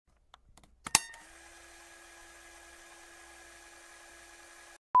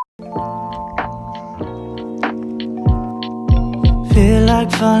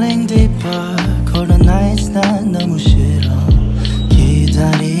like falling deeper. Cold nights 난 너무 싫어.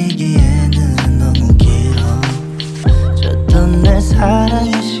 기다리기에는 너무 길어. 줬던 내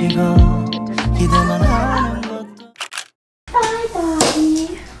사랑이 식어. 기대만 하는 것도. Bye,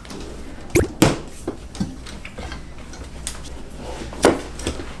 Daddy.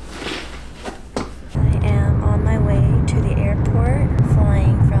 I am on my way to the airport,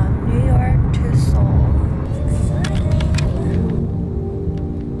 flying from New York to Seoul.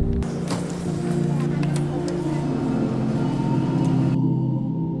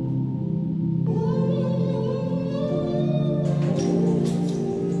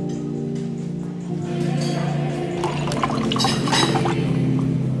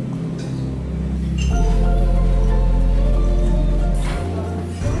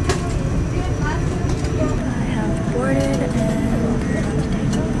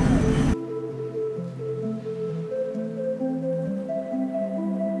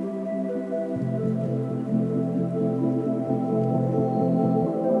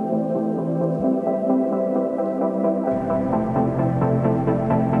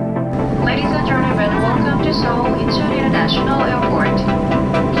 Welcome to Seoul International Airport.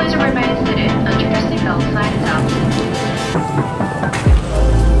 Please remain seated until your signal sign is out.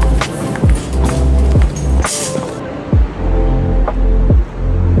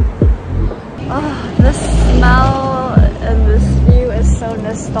 Oh, the smell and this view is so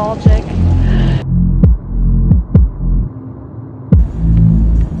nostalgic.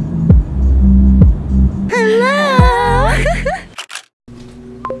 Hello!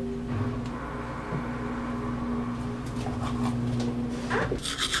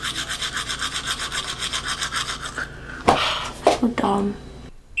 So dumb.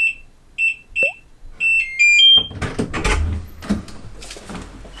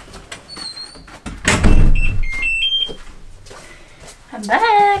 I'm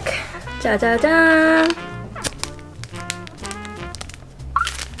back! Jajajan!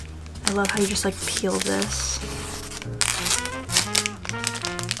 I love how you just like peel this.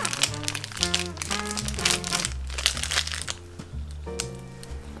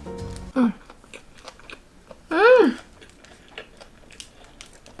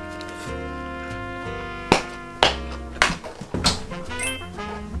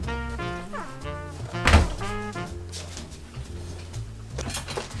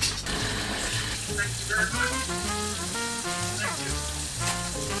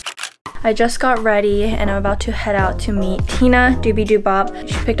 I just got ready and I'm about to head out to meet Tina, Doobie Doo Bop.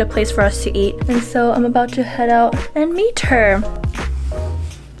 She picked a place for us to eat, and so I'm about to head out and meet her.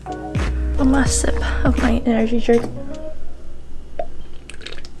 One last sip of my energy drink.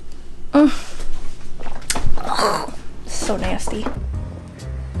 Oh, so nasty.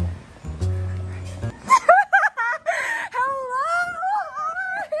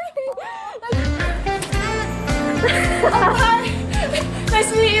 Nice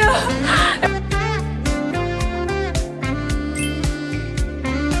to meet you.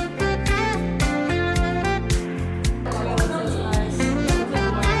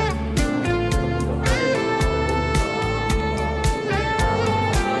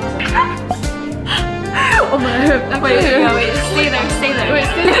 Oh my god. Wait, stay there. Wait,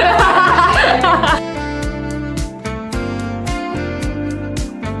 stay there.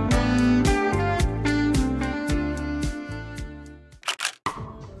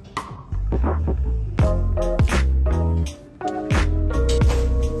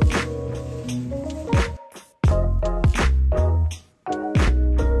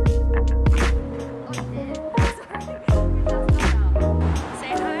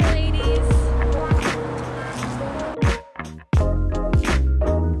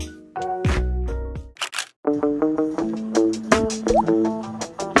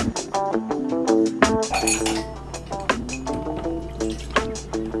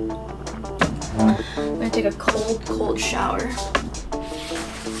 I'm gonna take a cold shower.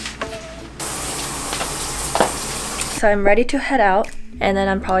 So I'm ready to head out, and then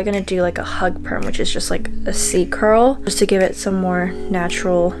I'm probably gonna do like a hug perm, which is just like a C curl, just to give it some more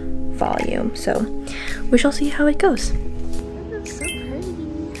natural volume. So we shall see how it goes. It's so pretty.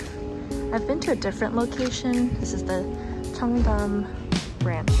 I've been to a different location. This is the Cheongdam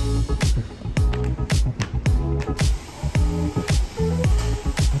branch.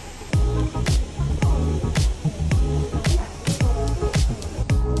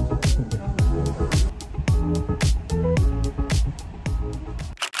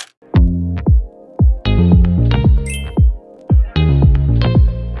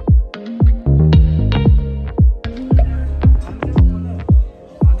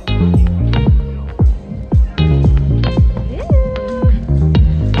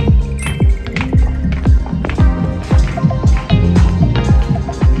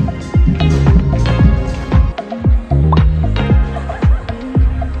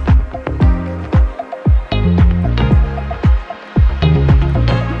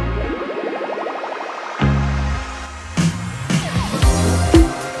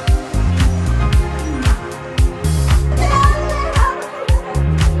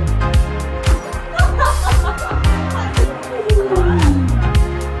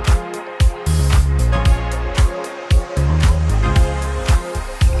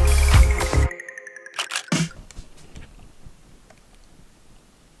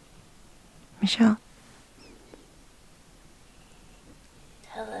 Michelle.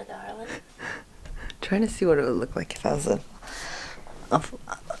 Hello, darling. Trying to see what it would look like if I was a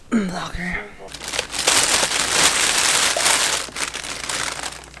vlogger.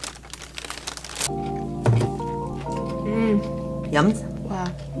 Yums.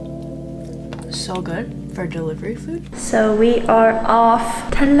 Wow. So good for delivery food. So we are off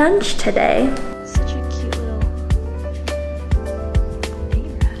to lunch today. Such a cute little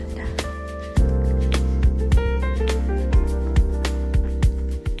neighborhood.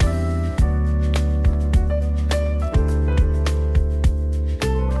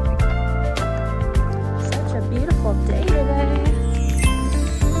 Such a beautiful day today.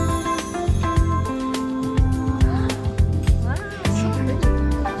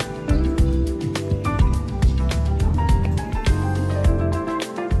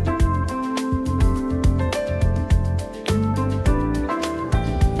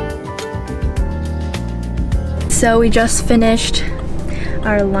 So we just finished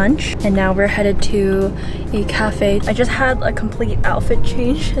our lunch and now we're headed to a cafe. I just had a complete outfit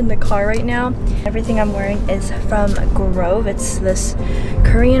change in the car right now. Everything I'm wearing is from Grove. It's this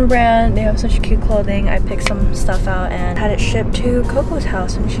Korean brand. They have such cute clothing. I picked some stuff out and had it shipped to Coco's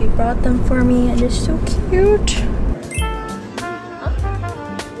house and she brought them for me and it's so cute.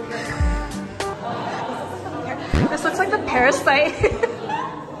 This looks like the Parasite.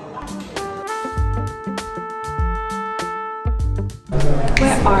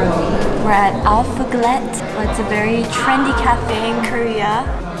 Where are we? We're at Aufglet. It's a very trendy cafe in Korea.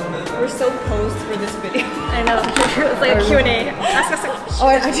 We're so posed for this video. I know. It's like a Q&A. Ask us a question. Oh,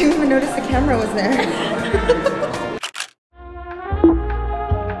 I didn't even notice the camera was there.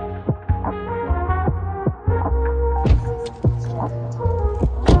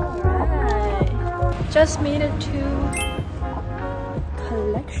 Alright. Just made it to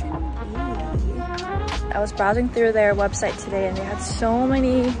Collection.B. I was browsing through their website today and they had so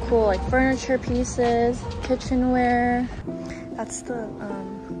many cool like furniture pieces, kitchenware. That's the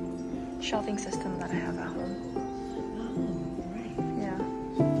shelving system that I have at home. Yeah,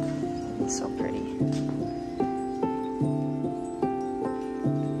 it's so pretty.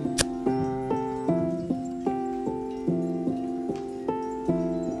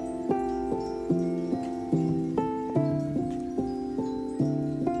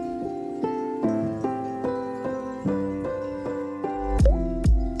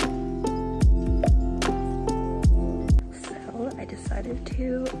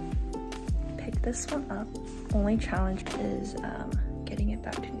 To pick this one up. Only challenge is getting it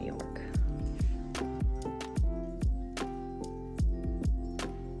back to New York.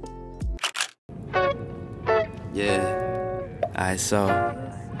 Yeah, I so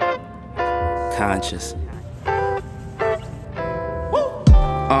conscious.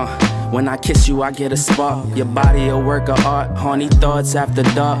 When I kiss you, I get a spark. Your body a work of art. Horny thoughts after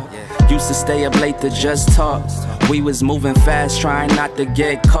dark. Used to stay up late to just talk. We was moving fast, trying not to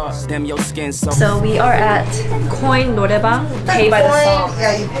get caught. Damn, your skin so. So we are at Coin 노래방. Pay by the song.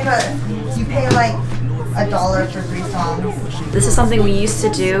 Yeah, you pay like $1 for 3 songs. This is something we used to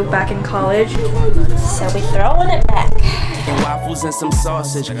do back in college. So we throwing it back. And waffles and some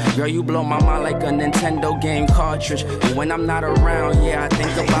sausage. Girl, you blow my mind like a Nintendo game cartridge. And when I'm not around, yeah, I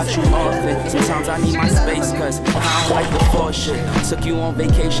think about you often. Sometimes I need my space, cause I don't like the full shit. Took you on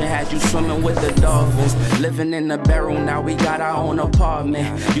vacation, had you swimming with the dolphins. Living in the barrel, now we got our own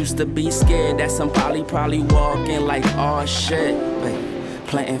apartment. Used to be scared that somebody probably walk in like, oh shit. Like,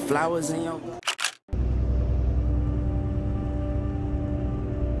 planting flowers in your...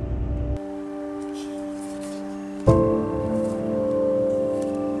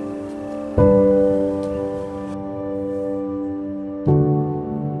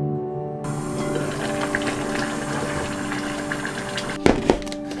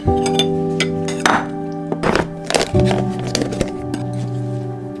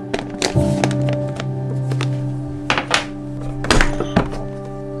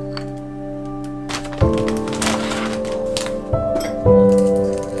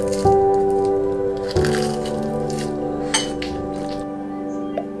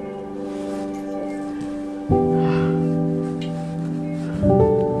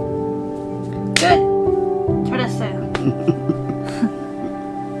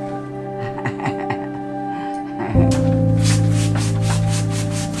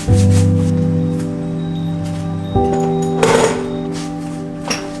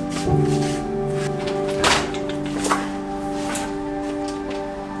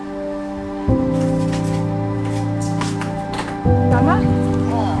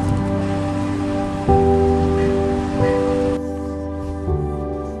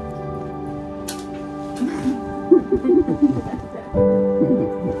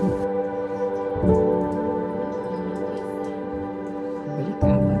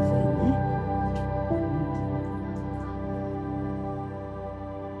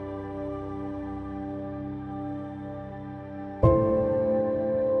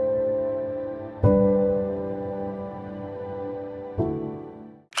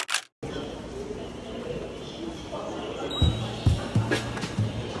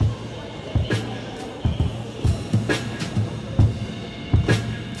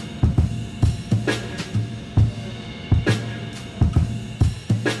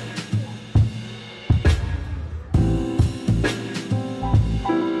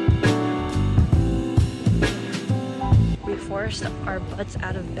 pushed our butts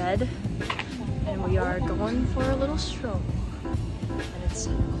out of bed and we are going for a little stroll. And it's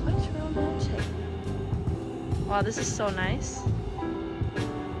quite romantic. Wow, this is so nice.